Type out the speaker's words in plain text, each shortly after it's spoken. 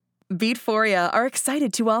Beatforia are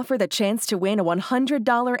excited to offer the chance to win a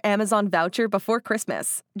 $100 Amazon voucher before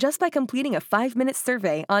Christmas, just by completing a 5-minute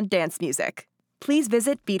survey on dance music. Please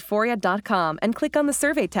visit beatforia.com and click on the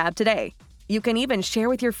survey tab today. You can even share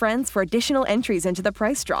with your friends for additional entries into the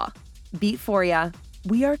prize draw. Beatforia,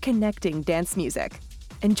 we are connecting dance music.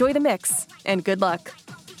 Enjoy the mix, and good luck.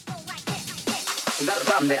 There's not a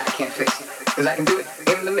problem that I can't fix, cause I can do it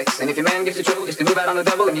in the mix. And if your man gives you trouble, just to move out on the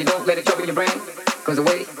double, and you don't let it trouble your brain, cause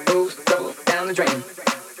away goes trouble down the drain.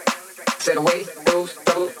 Said away goes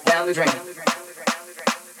trouble down the drain.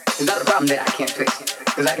 There's not a problem that I can't fix,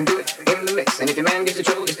 cause I can do it in the mix. And if your man gives you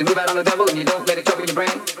trouble, just to move out on the double, and you don't let it trouble your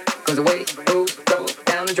brain, cause away goes trouble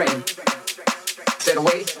down the drain. Said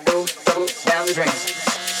away goes trouble down the drain.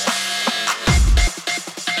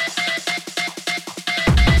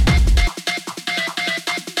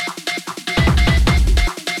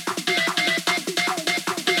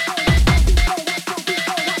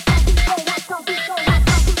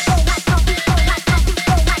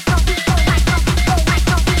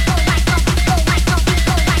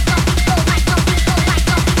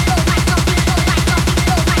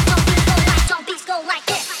 Go like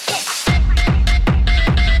this.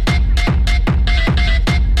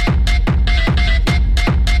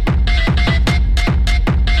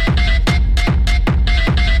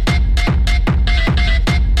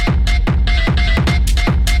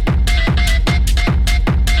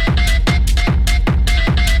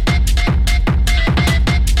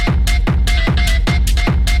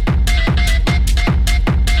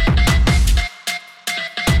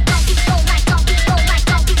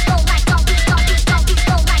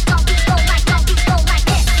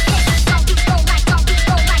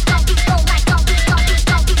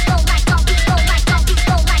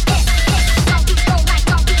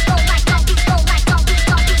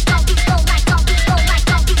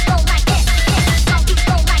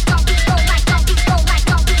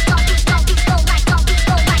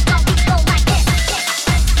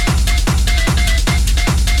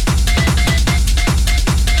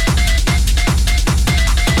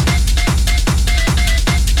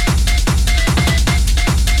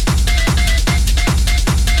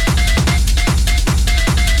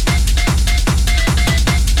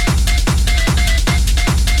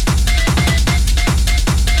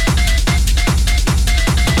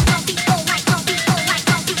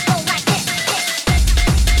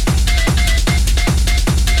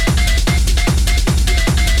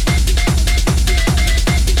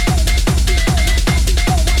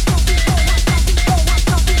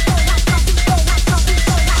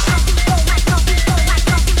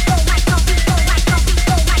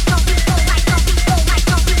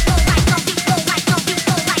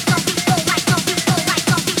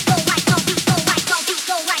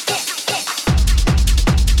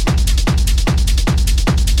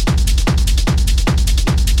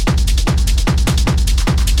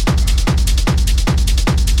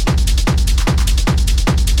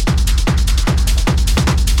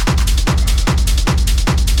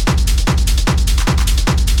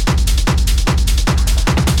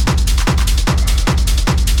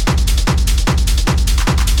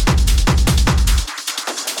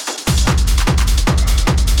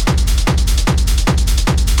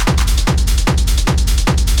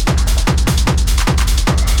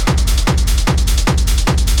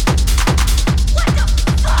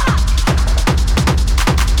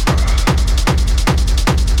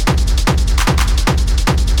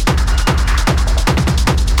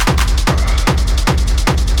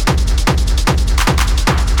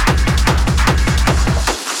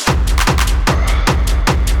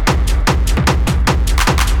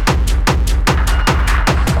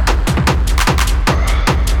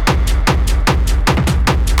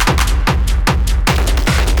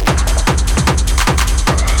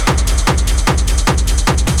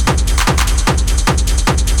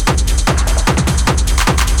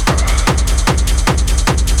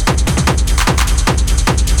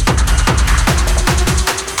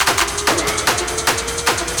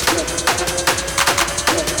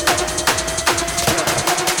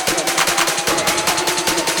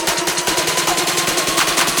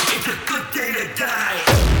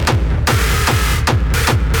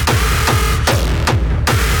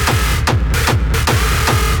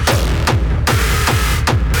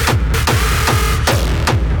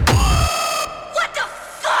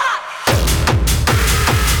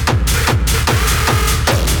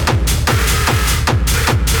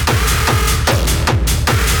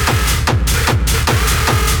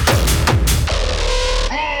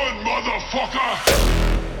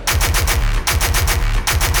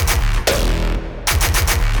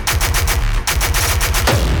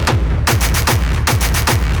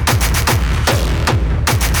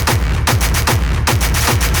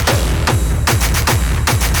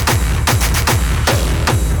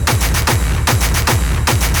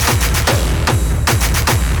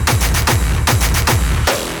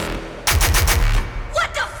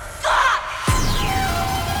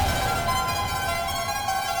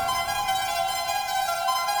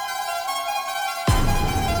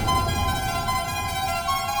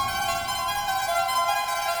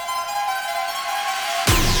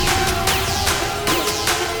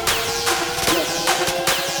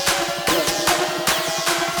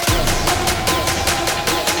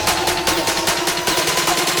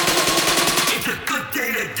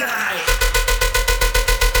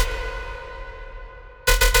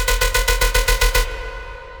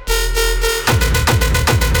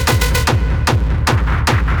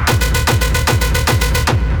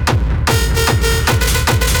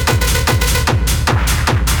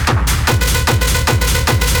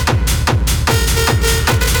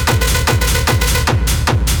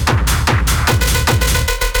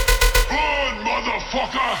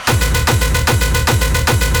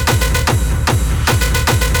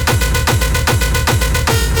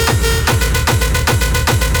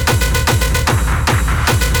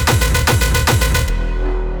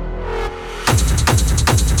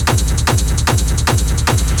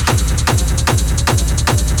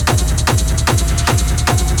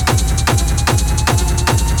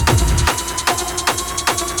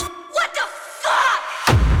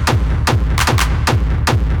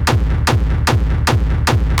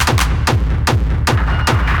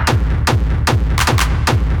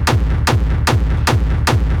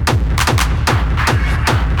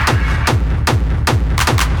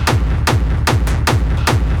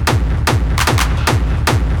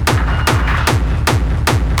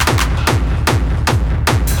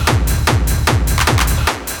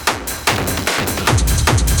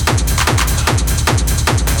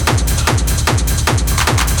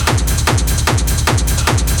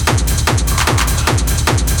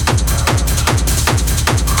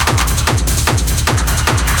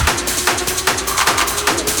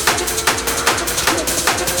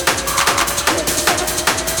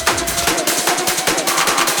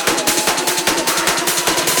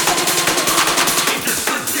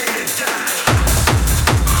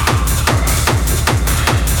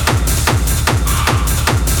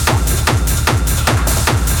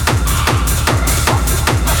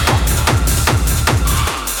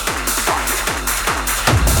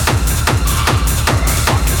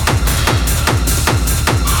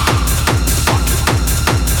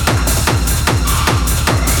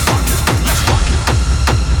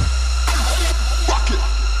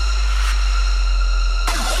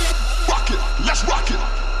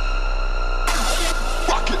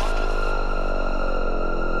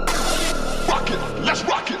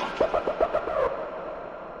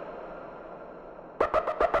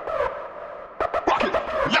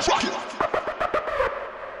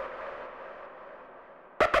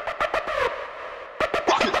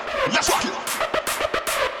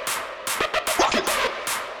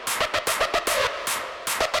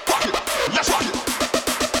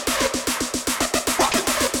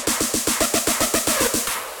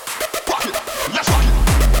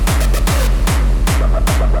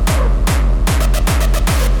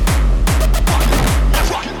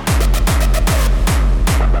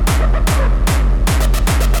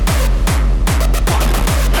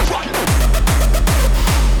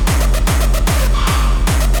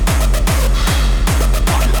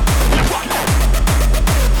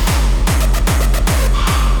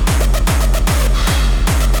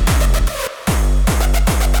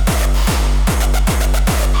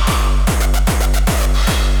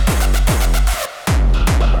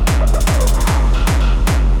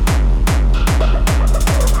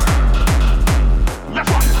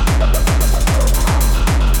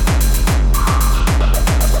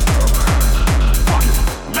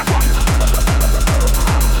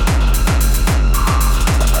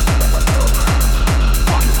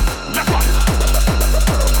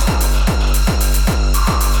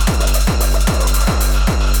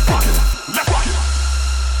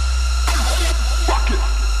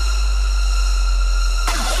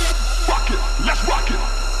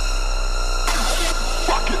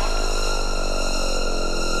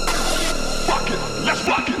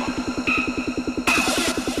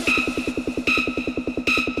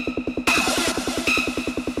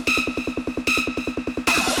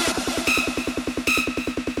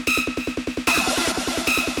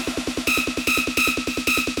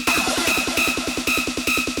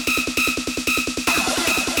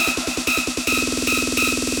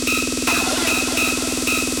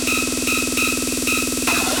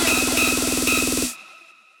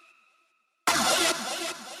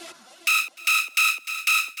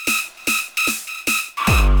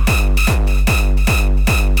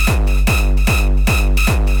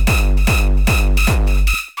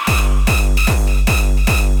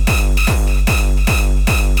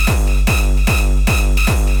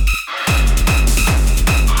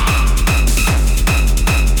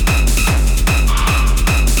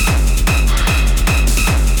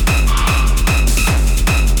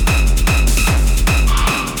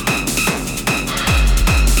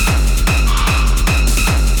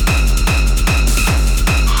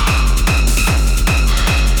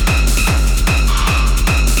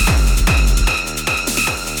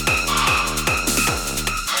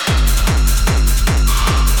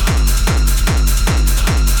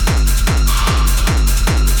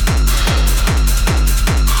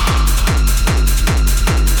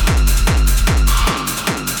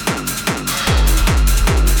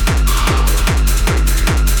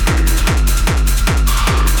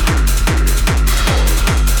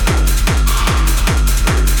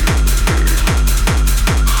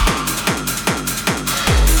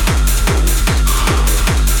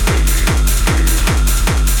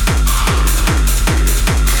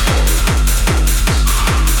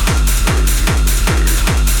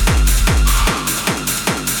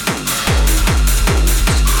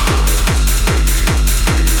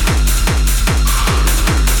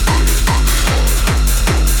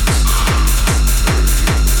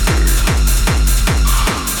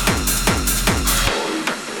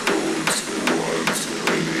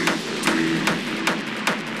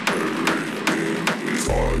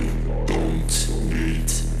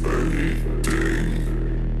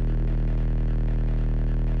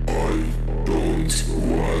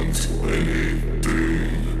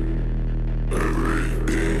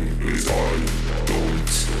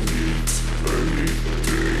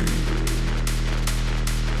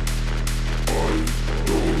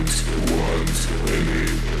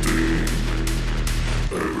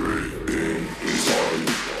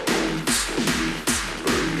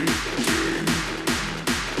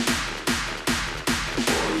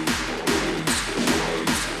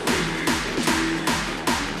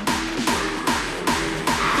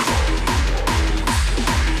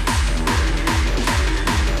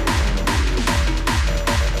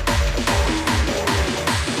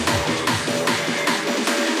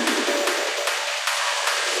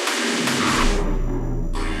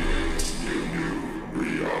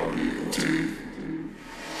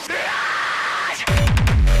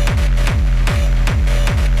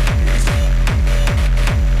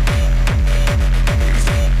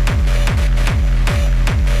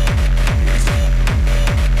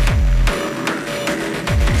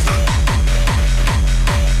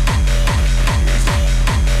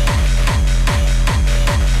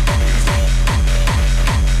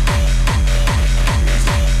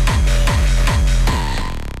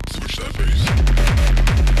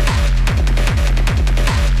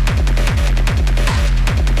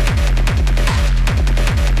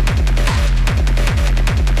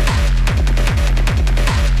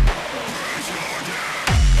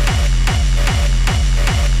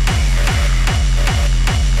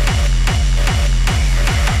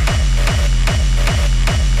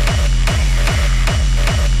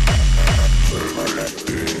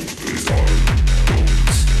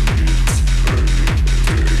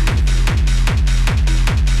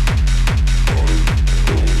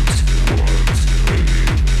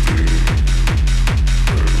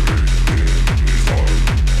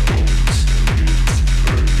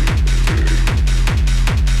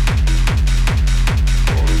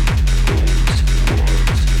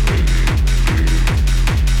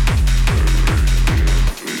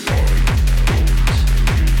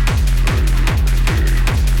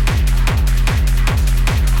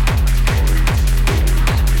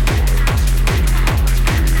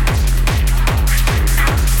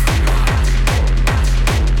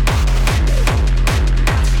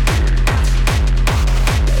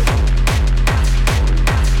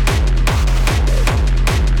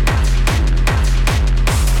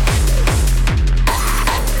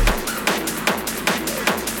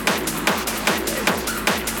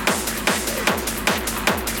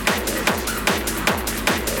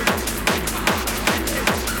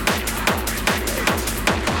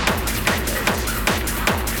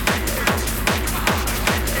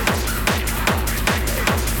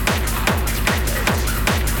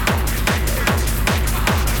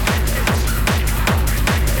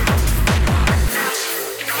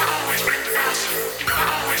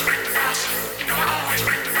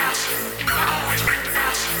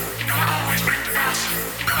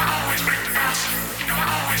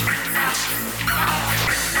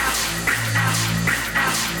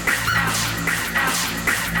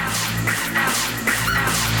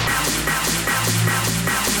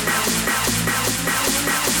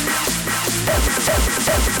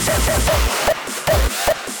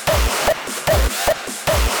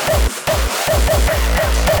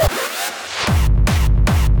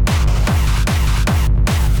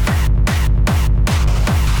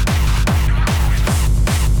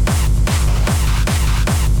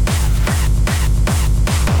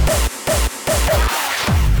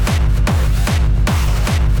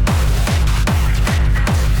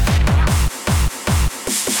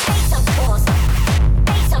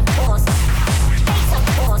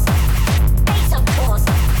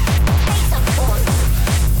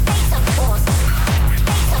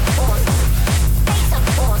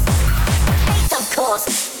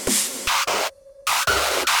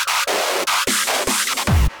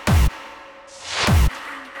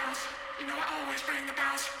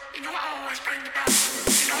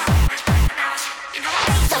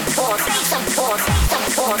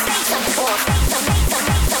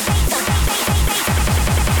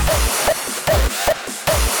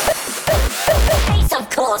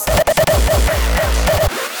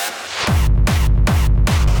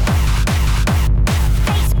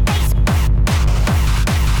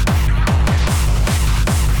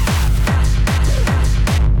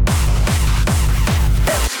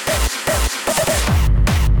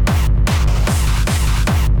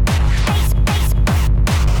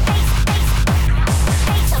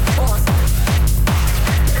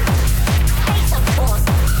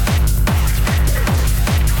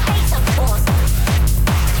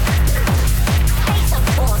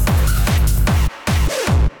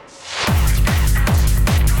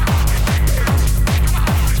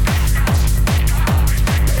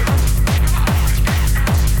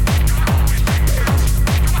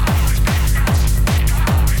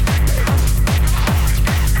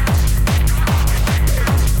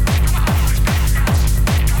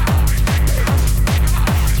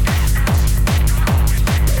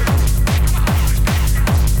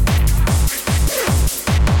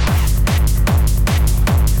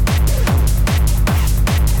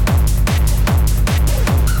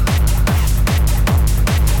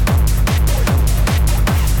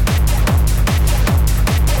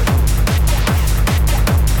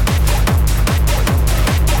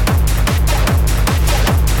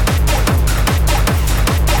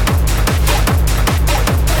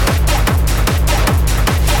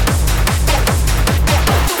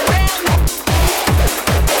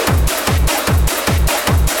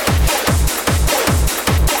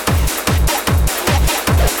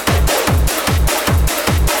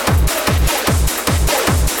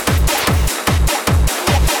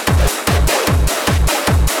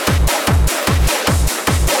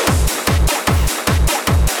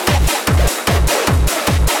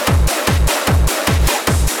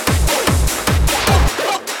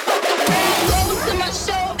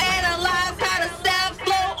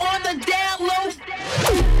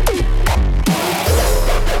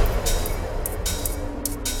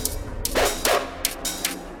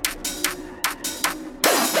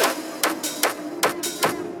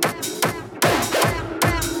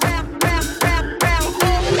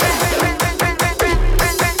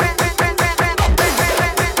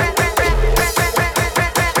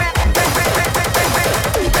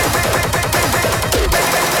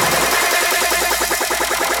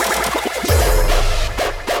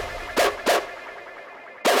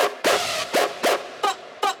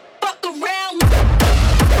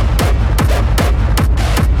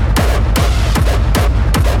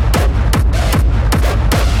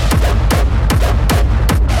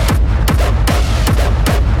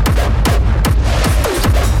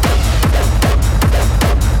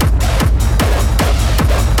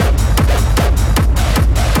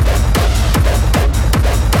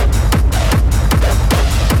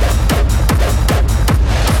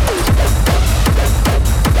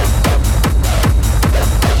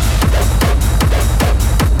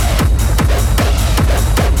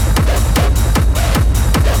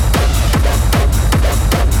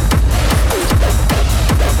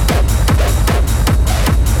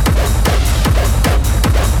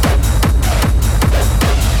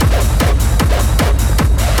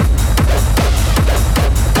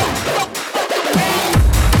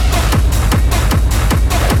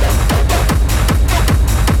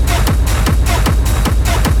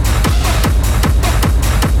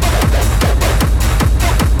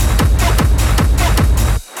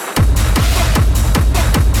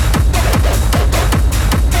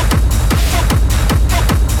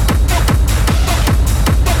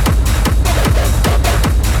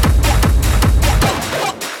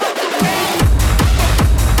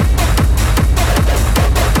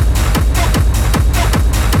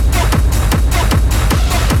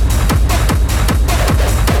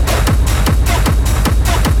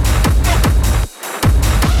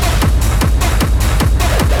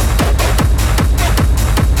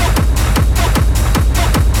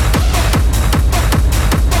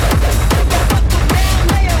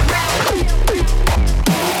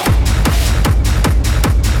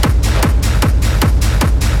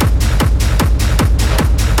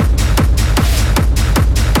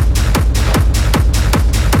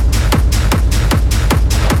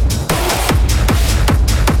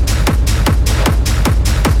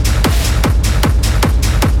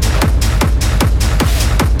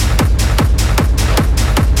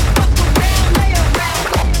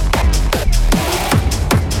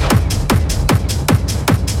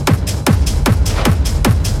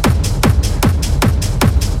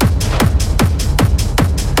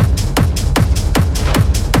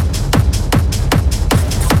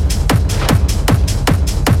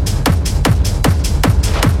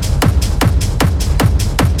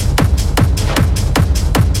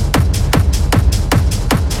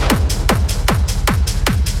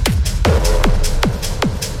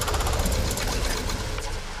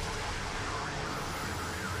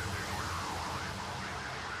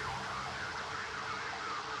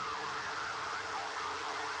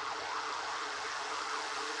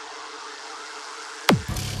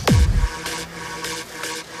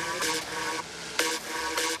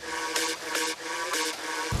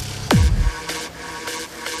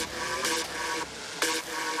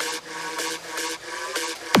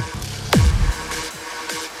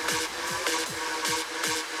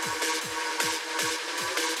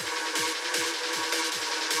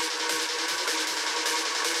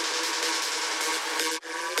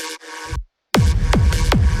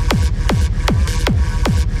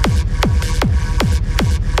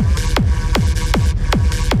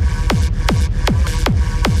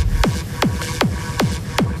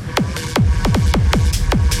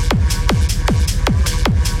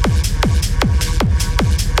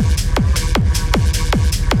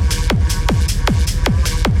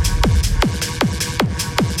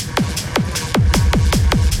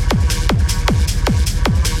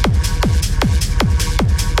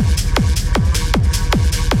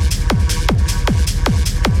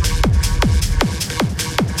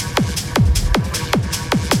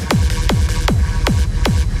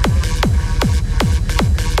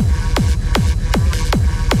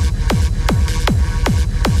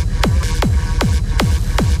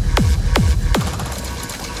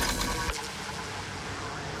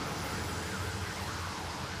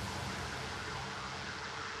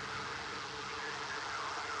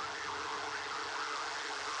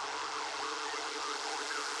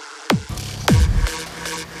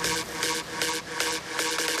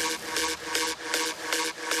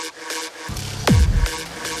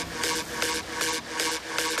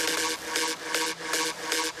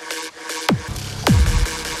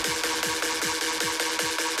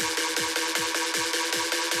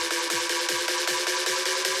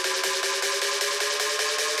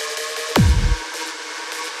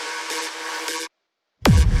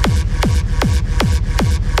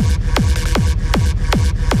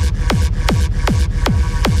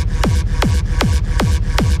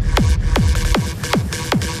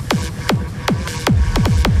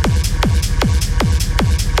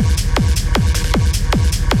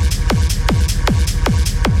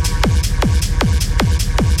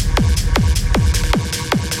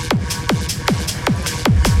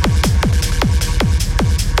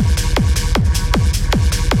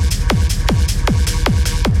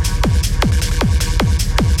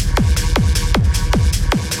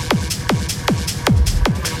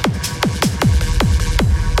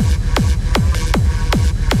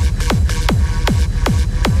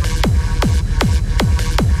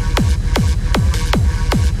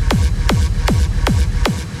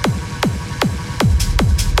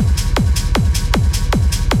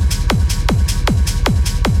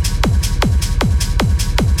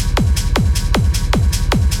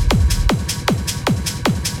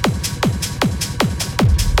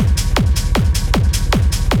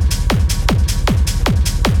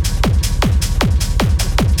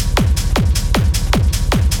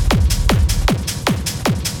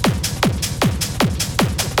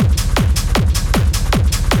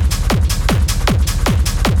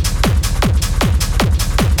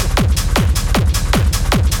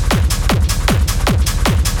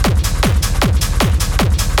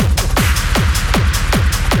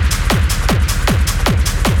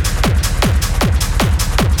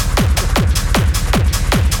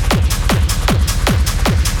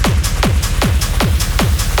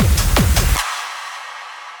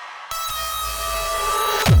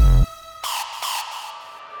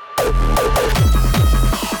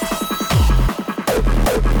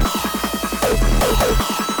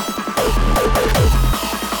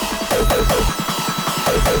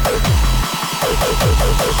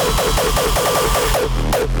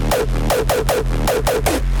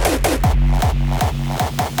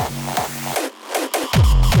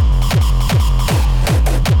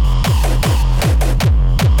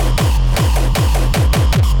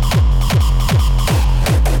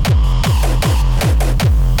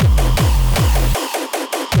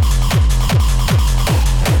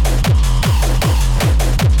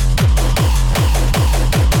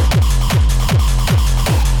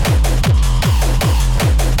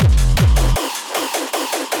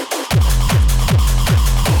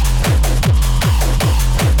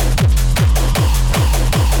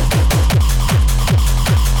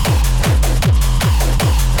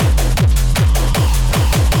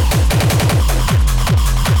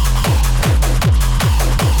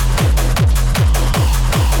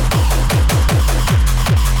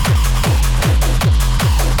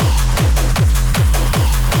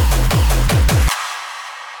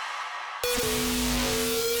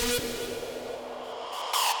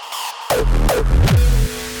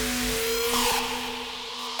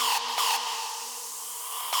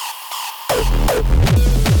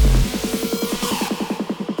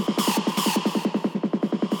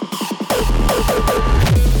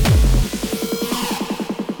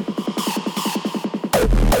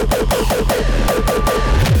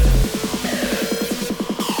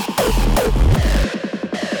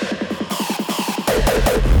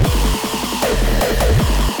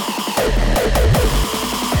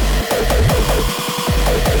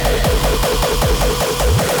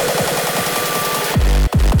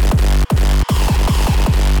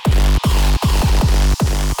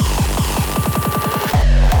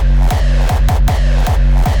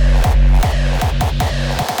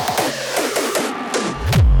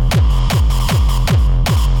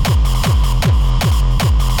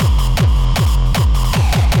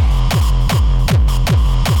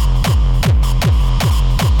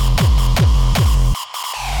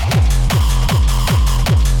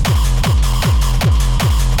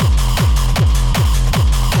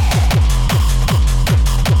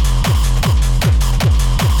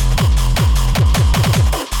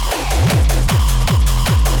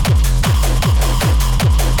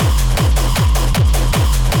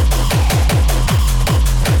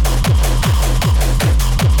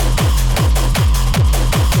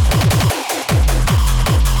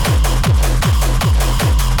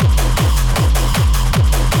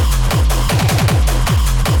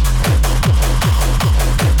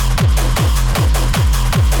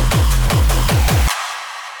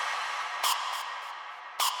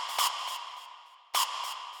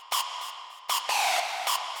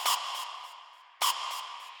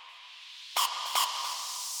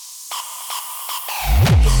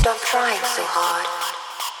 trying so hard,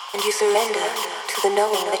 and you surrender to the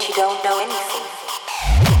knowing that you don't know anything.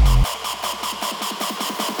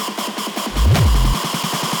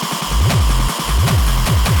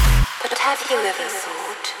 But have you ever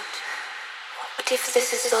thought, what if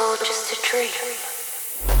this is all just a dream?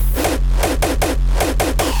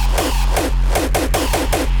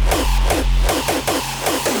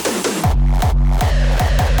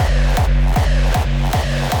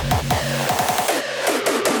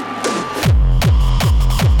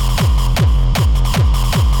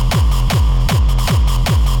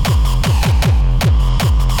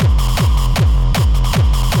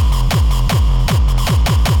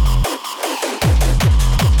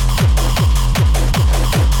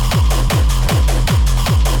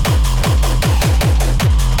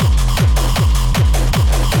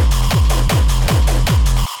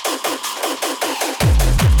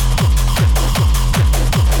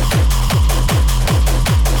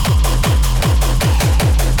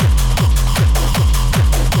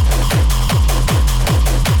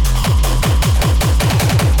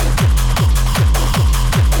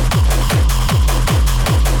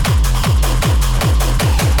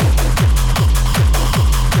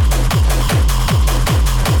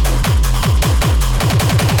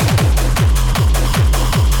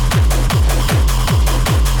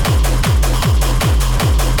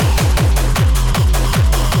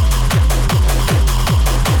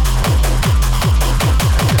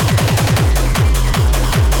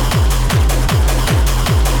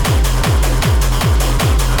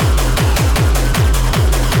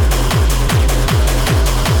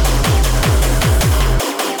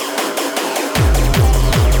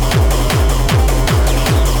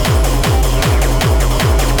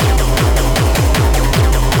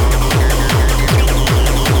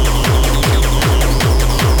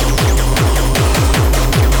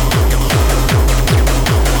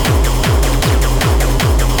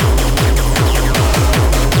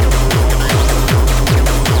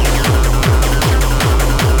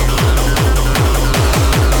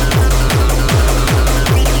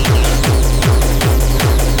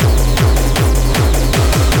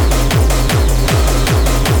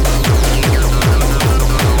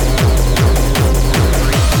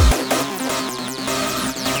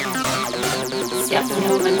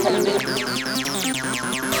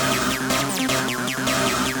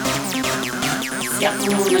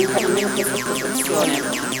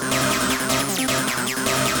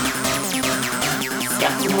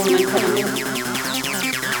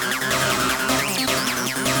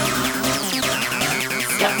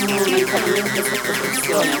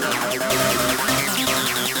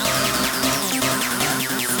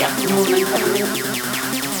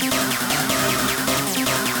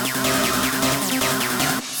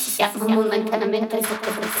 momentaneamente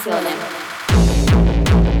sotto pressione.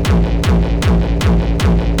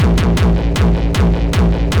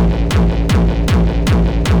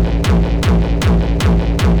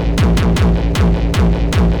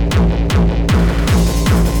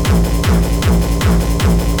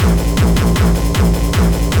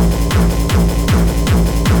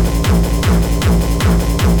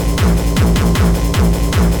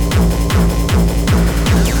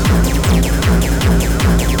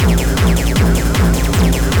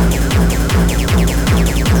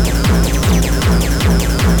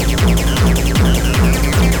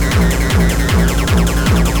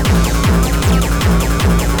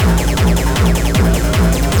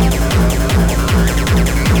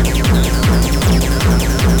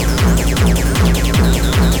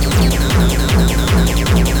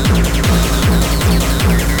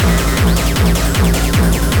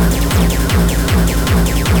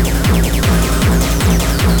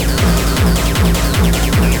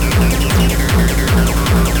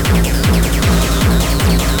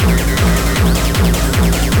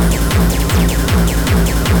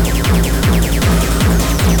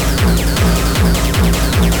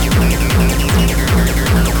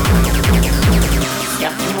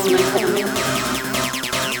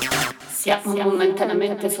 Siamo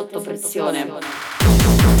momentaneamente sotto pressione.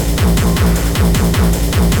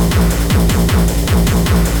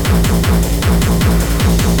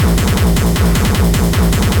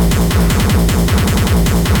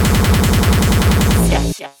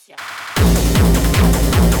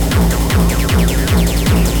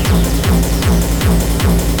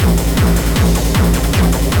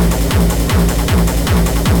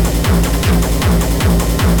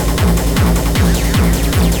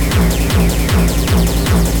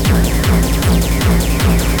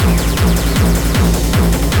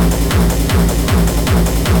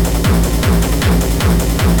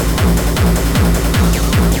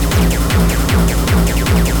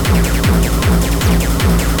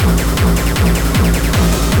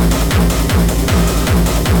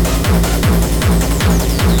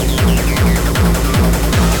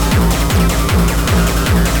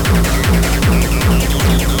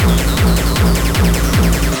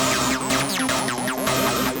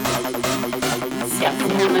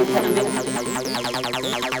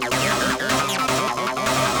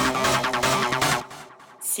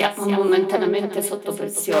 momentaneamente sotto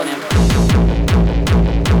pressione.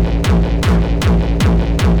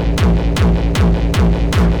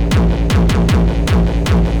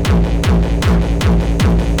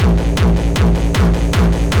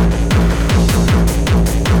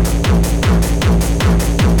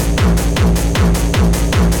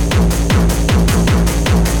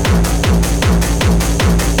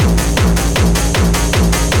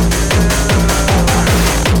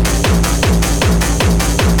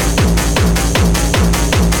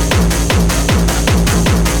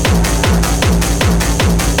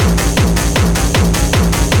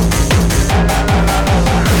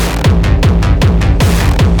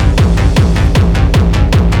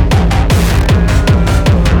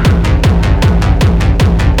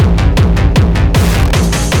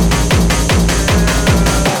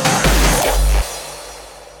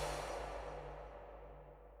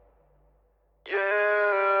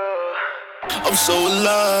 I'm so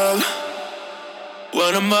alive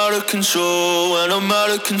when I'm out of control, when I'm out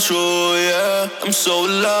of control, yeah. I'm so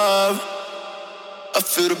alive. I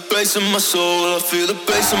feel the bass in my soul, I feel the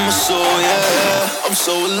bass in my soul, yeah. I'm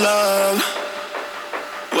so alive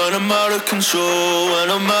when I'm out of control, when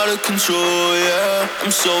I'm out of control, yeah.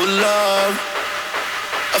 I'm so alive.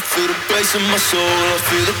 I feel the bass in my soul, I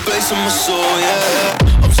feel the bass in my soul,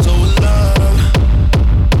 yeah. I'm so alive.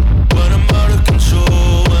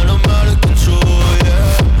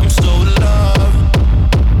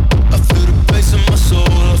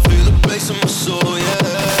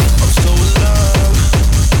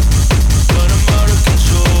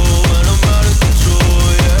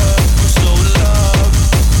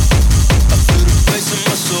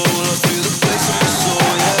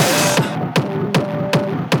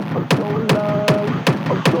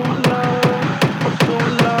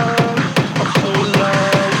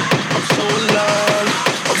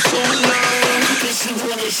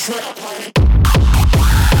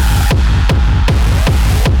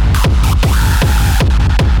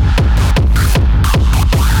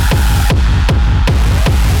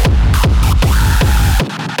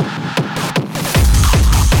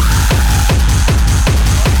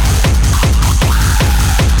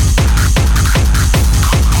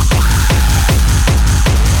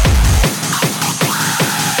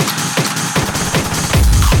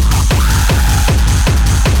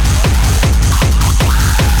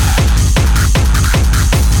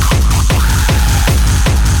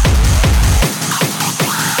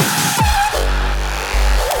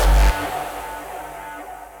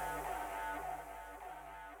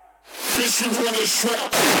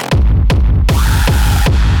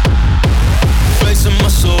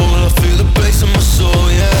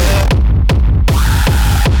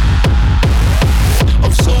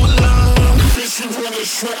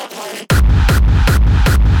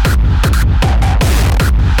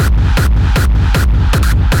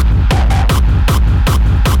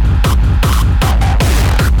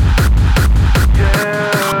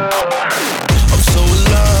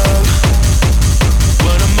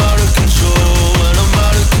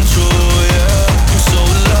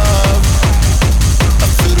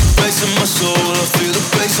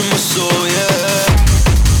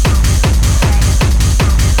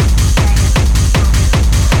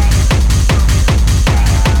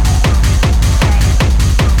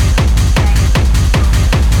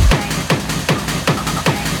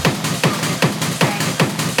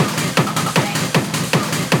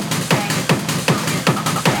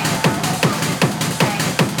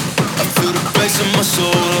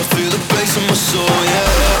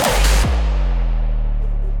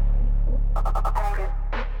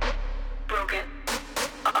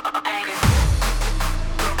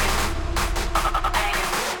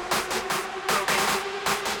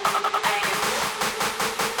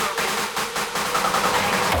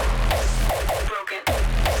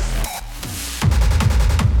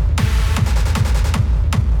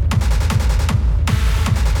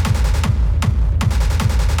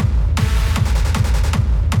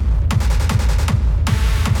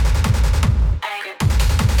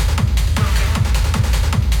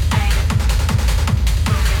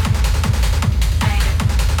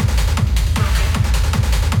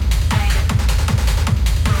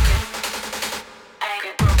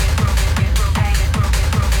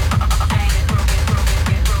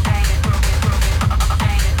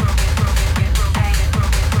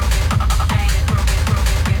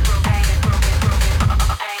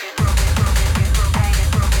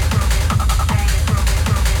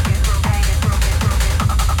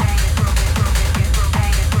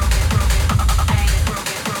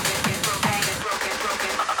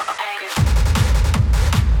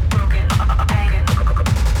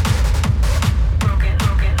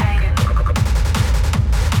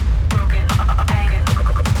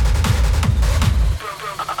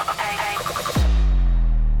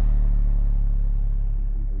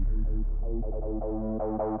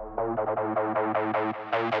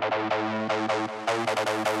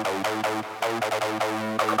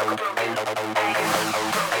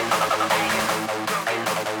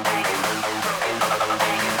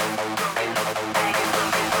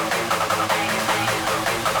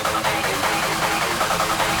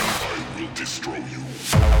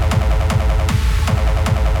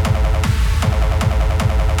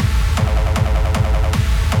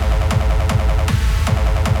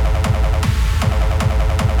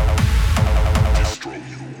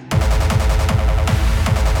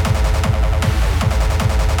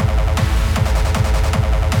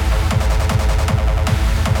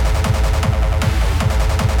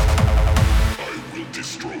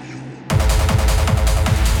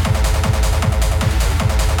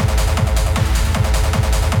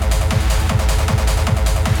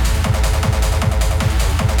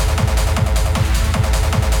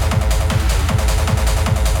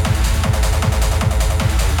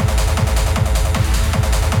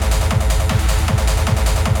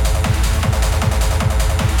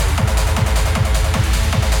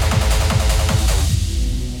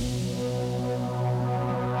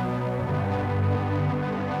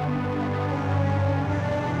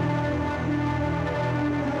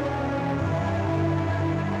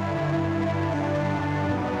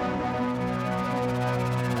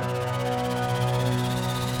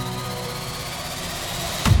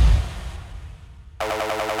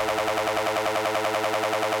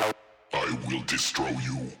 distro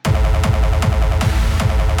you.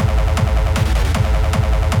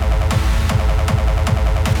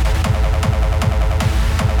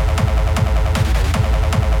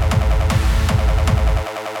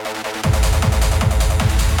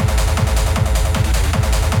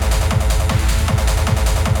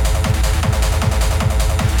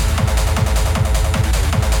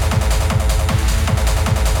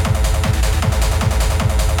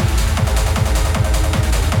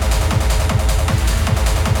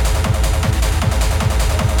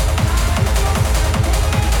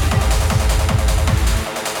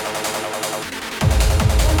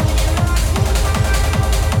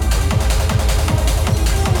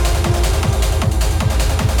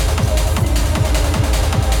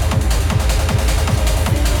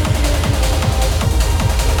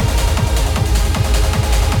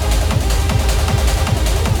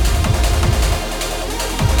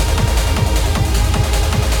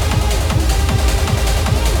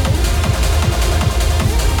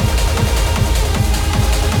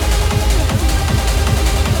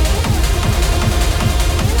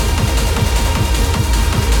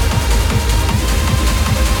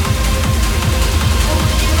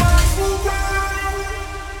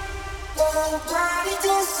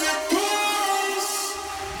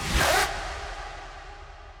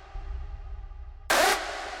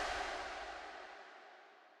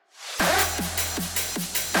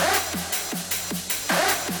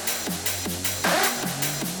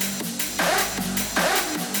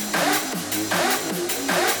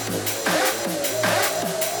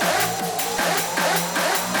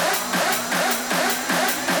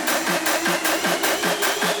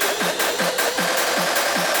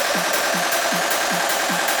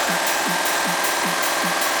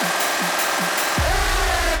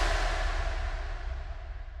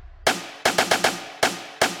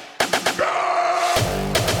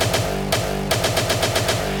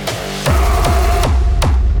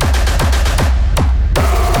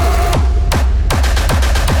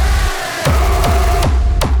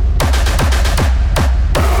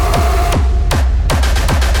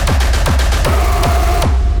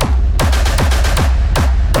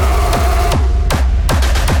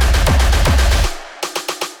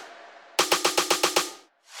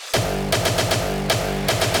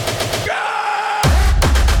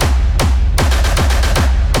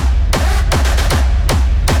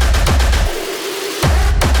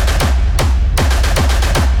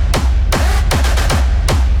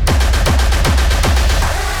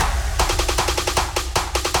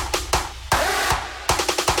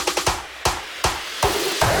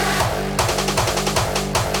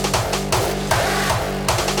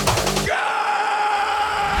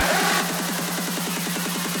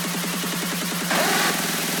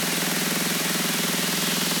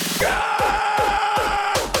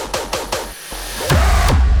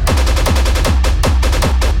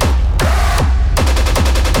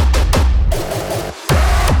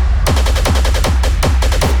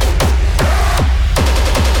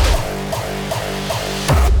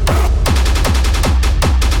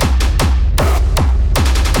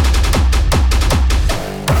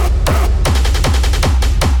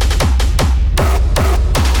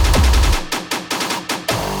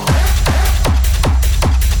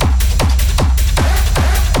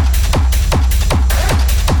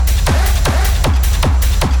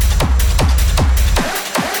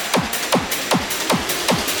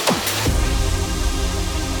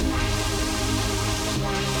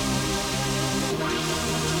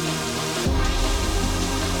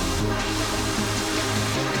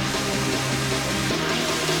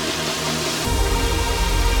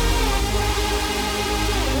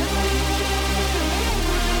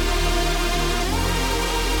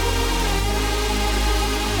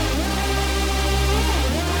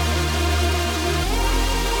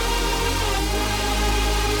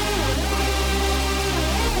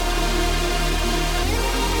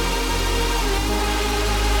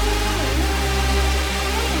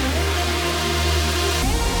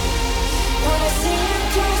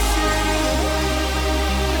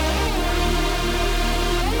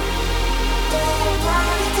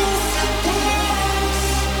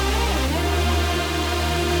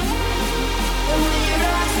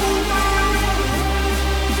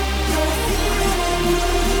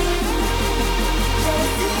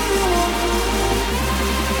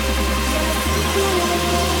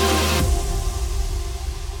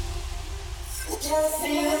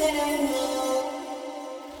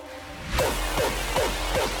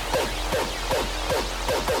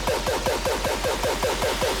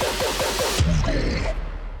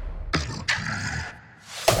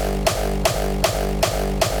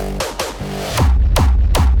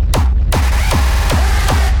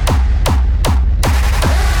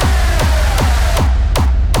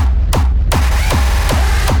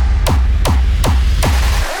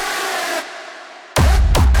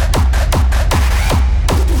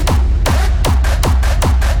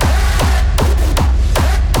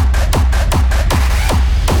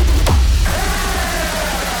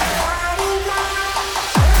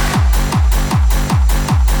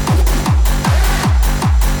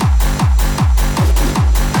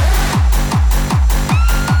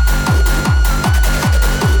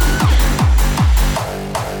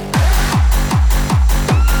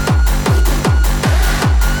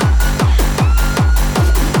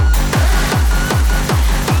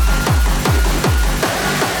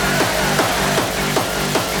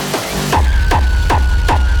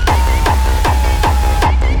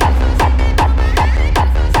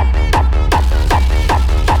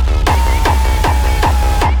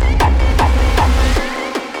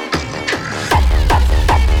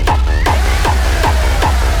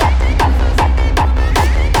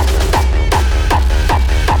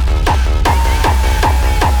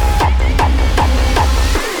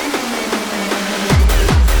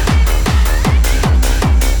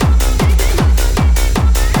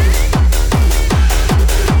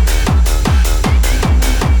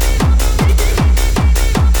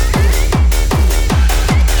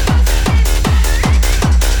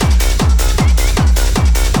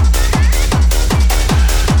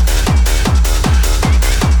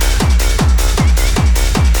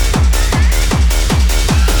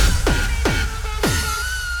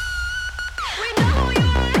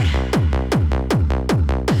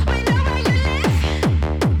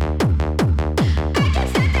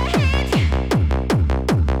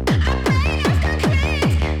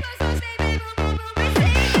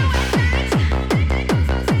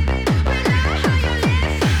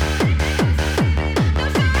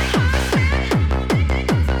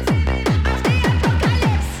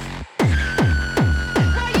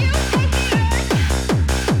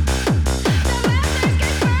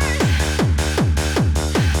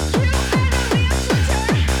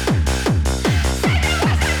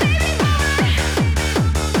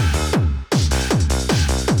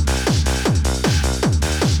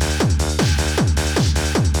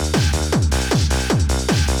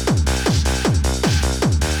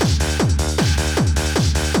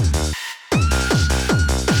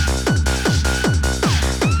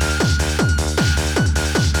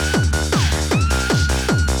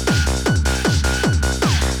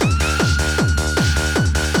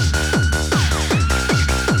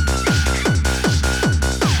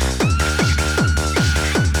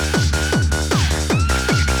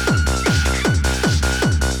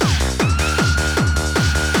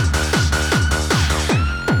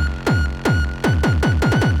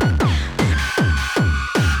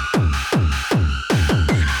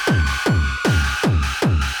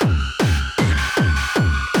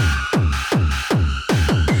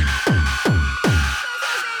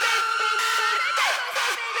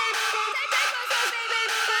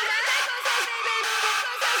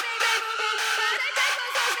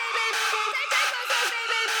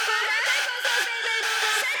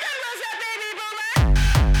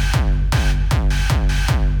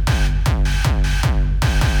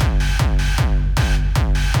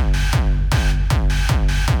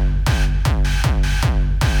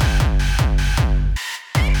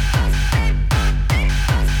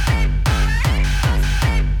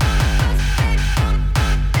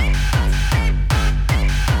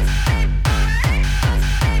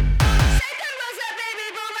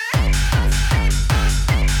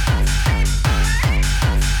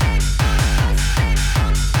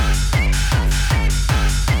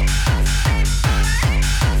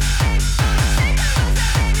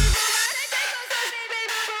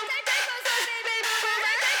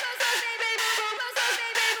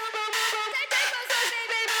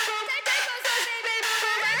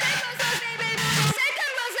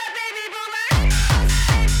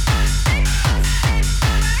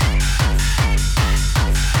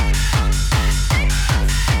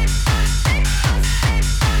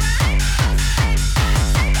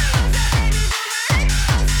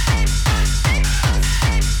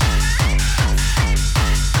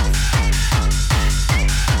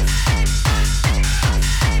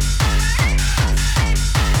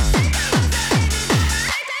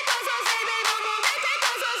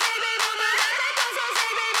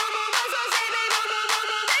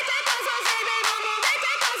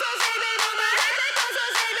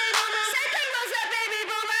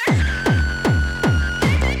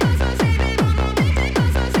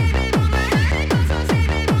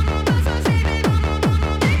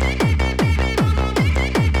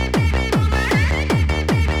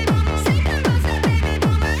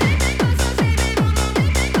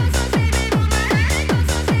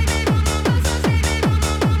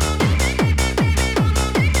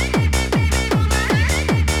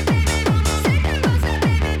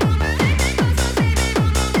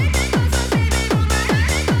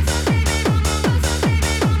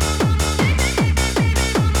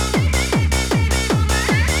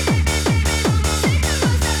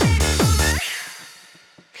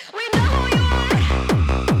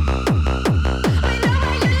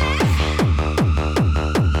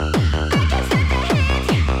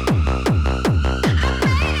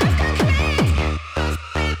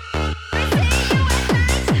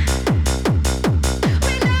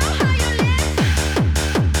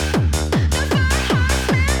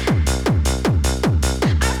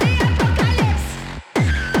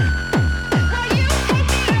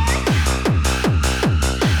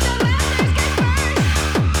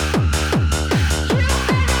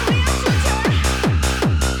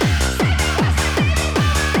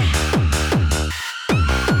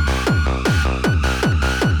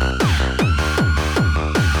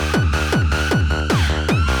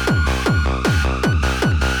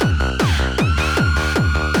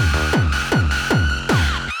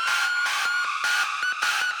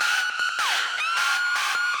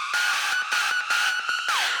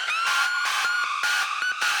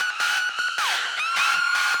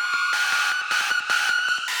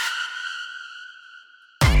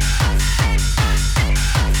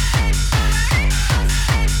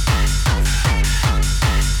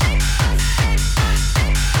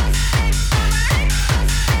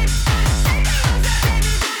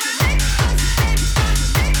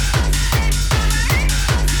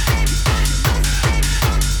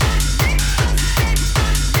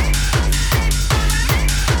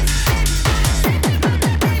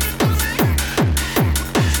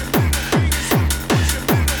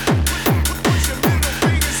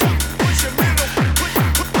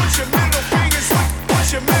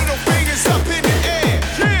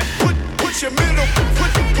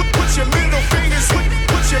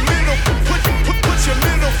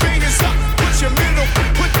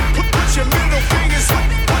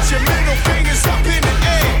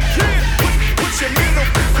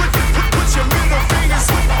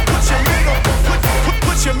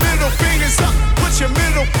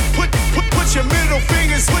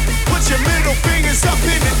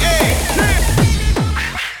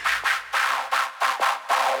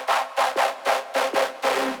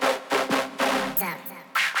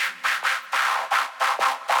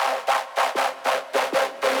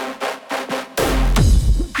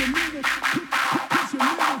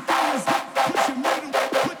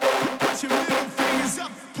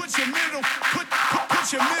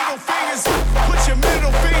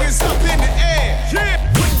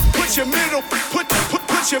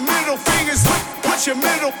 put your middle fingers, put your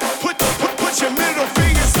middle, put your middle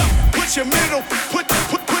fingers up, put your middle, put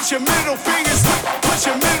your middle fingers, put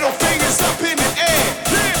your middle fingers up in the air.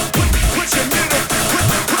 Put your middle,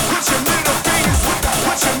 put your middle fingers,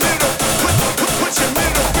 put your middle, put your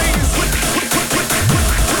middle fingers,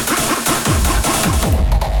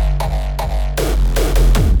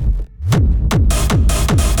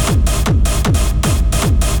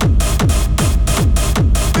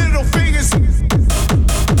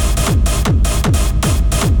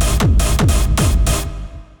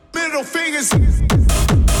 middle fingers, middle fingers.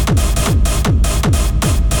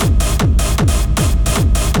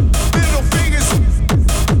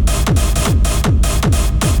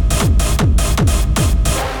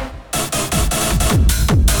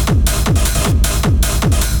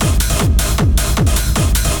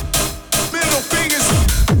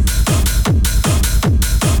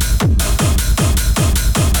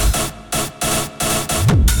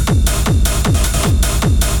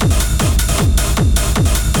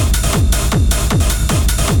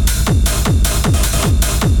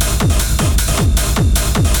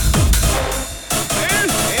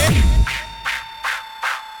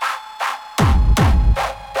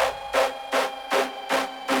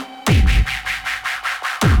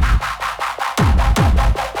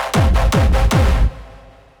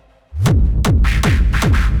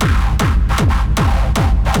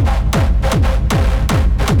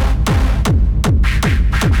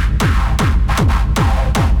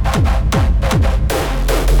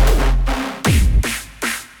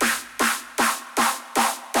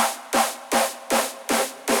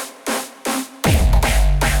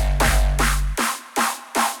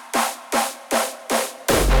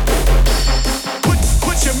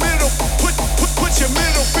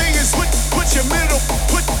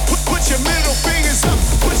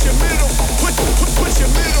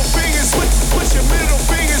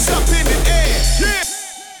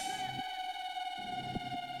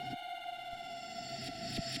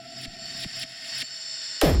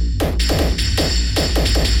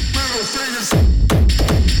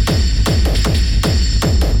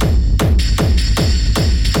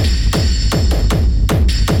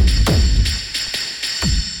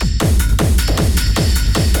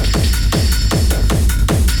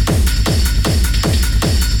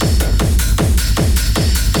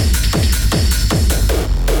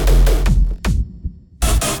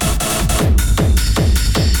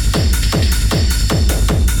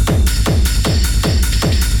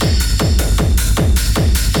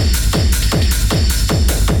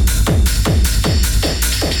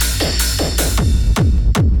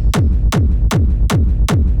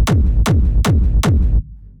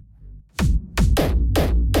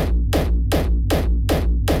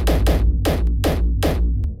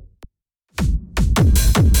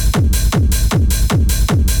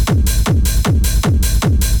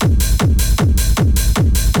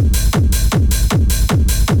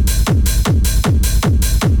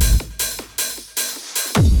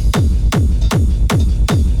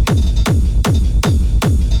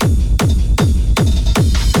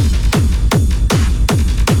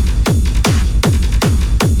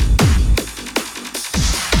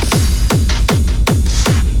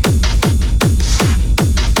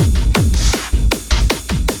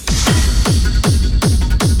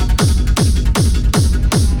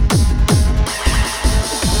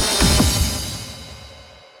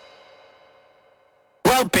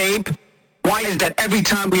 Every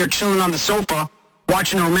time we are chilling on the sofa,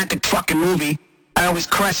 watching a romantic fucking movie, I always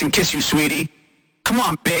caress and kiss you, sweetie. Come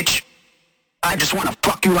on, bitch. I just wanna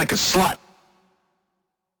fuck you like a slut.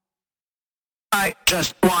 I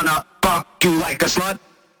just wanna fuck you like a slut.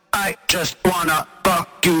 I just wanna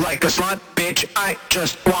fuck you like a slut, bitch. I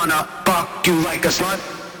just wanna fuck you like a slut.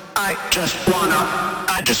 I just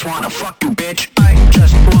wanna fuck you, bitch. I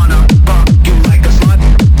just wanna fuck you like a slut.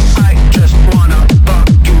 I just wanna fuck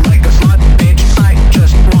you like a slut, bitch. I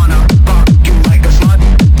just wanna fuck you like a slut.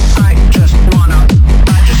 I just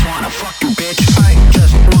wanna fuck you, bitch. I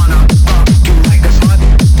just wanna fuck you like a slut.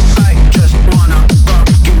 I just wanna fuck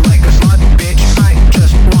you like a slut, bitch. I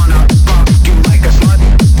just wanna fuck you like a slut.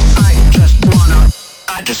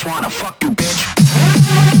 I just wanna fuck you, bitch.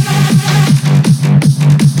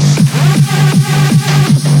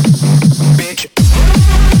 Bitch.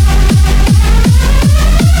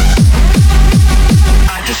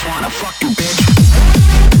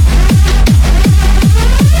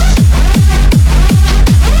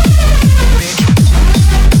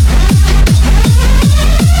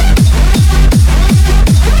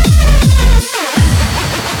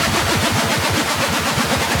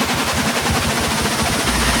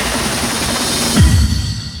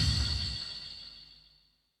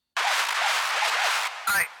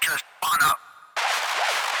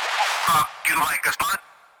 you like a slut?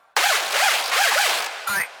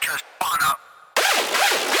 I just wanna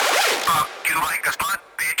fuck you like a slut,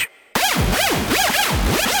 bitch.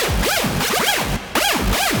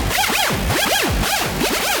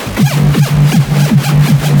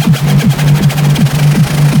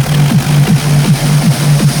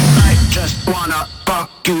 I just wanna fuck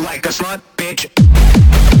you like a slut, bitch.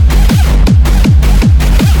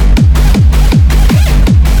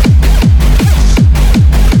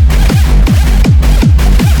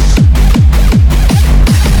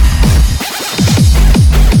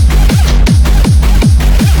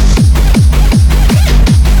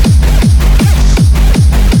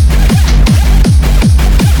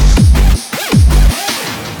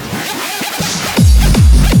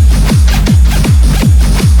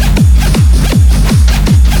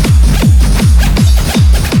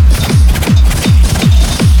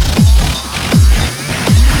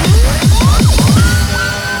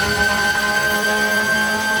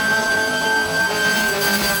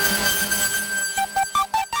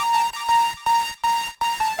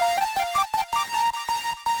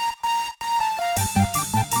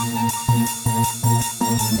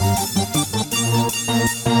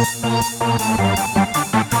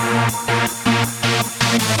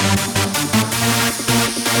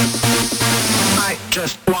 I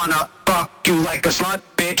just wanna fuck you like a slut,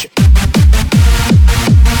 bitch.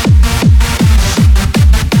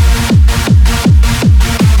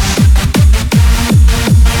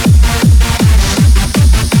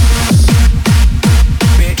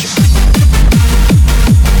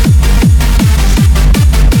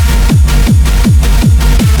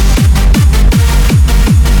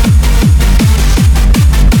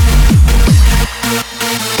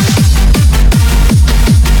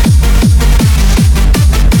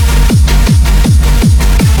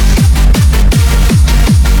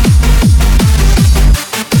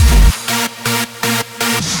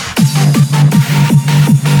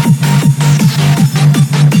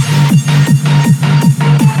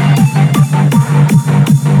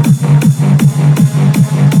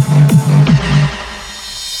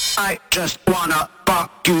 I just wanna fuck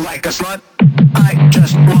you like a slut. I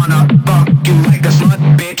just wanna fuck you like a slut,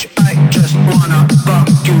 bitch. I just wanna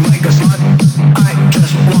fuck you like a slut.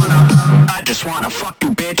 I just wanna fuck you,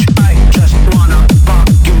 bitch. I just wanna fuck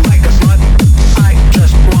you like a slut. I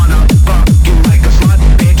just wanna fuck you like a slut,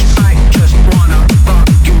 bitch. I just wanna fuck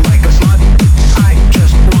you like a slut.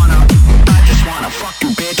 I just wanna fuck you,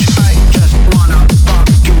 bitch. I just wanna fuck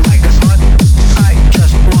you like a slut. I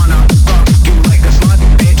just wanna fuck you like a slut,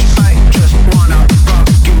 bitch. I just wanna fuck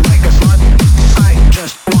you like a slut.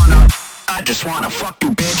 I just wanna fuck you,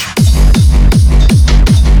 bitch.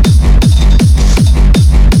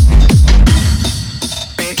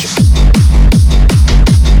 Bitch.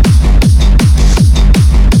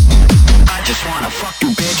 I just wanna fuck you,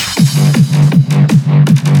 bitch.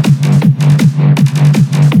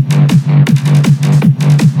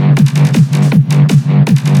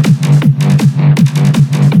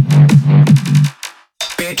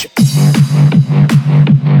 Bitch.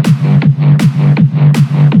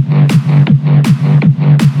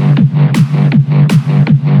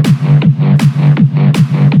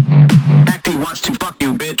 Acty wants to fuck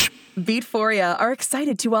you, bitch. Beatforia are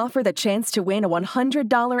excited to offer the chance to win a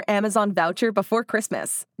 $100 Amazon voucher before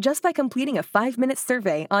Christmas, just by completing a 5-minute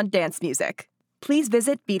survey on dance music. Please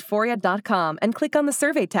visit beatforia.com and click on the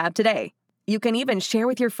survey tab today. You can even share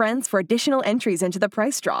with your friends for additional entries into the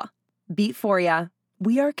prize draw. Beatforia,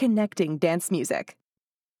 we are connecting dance music.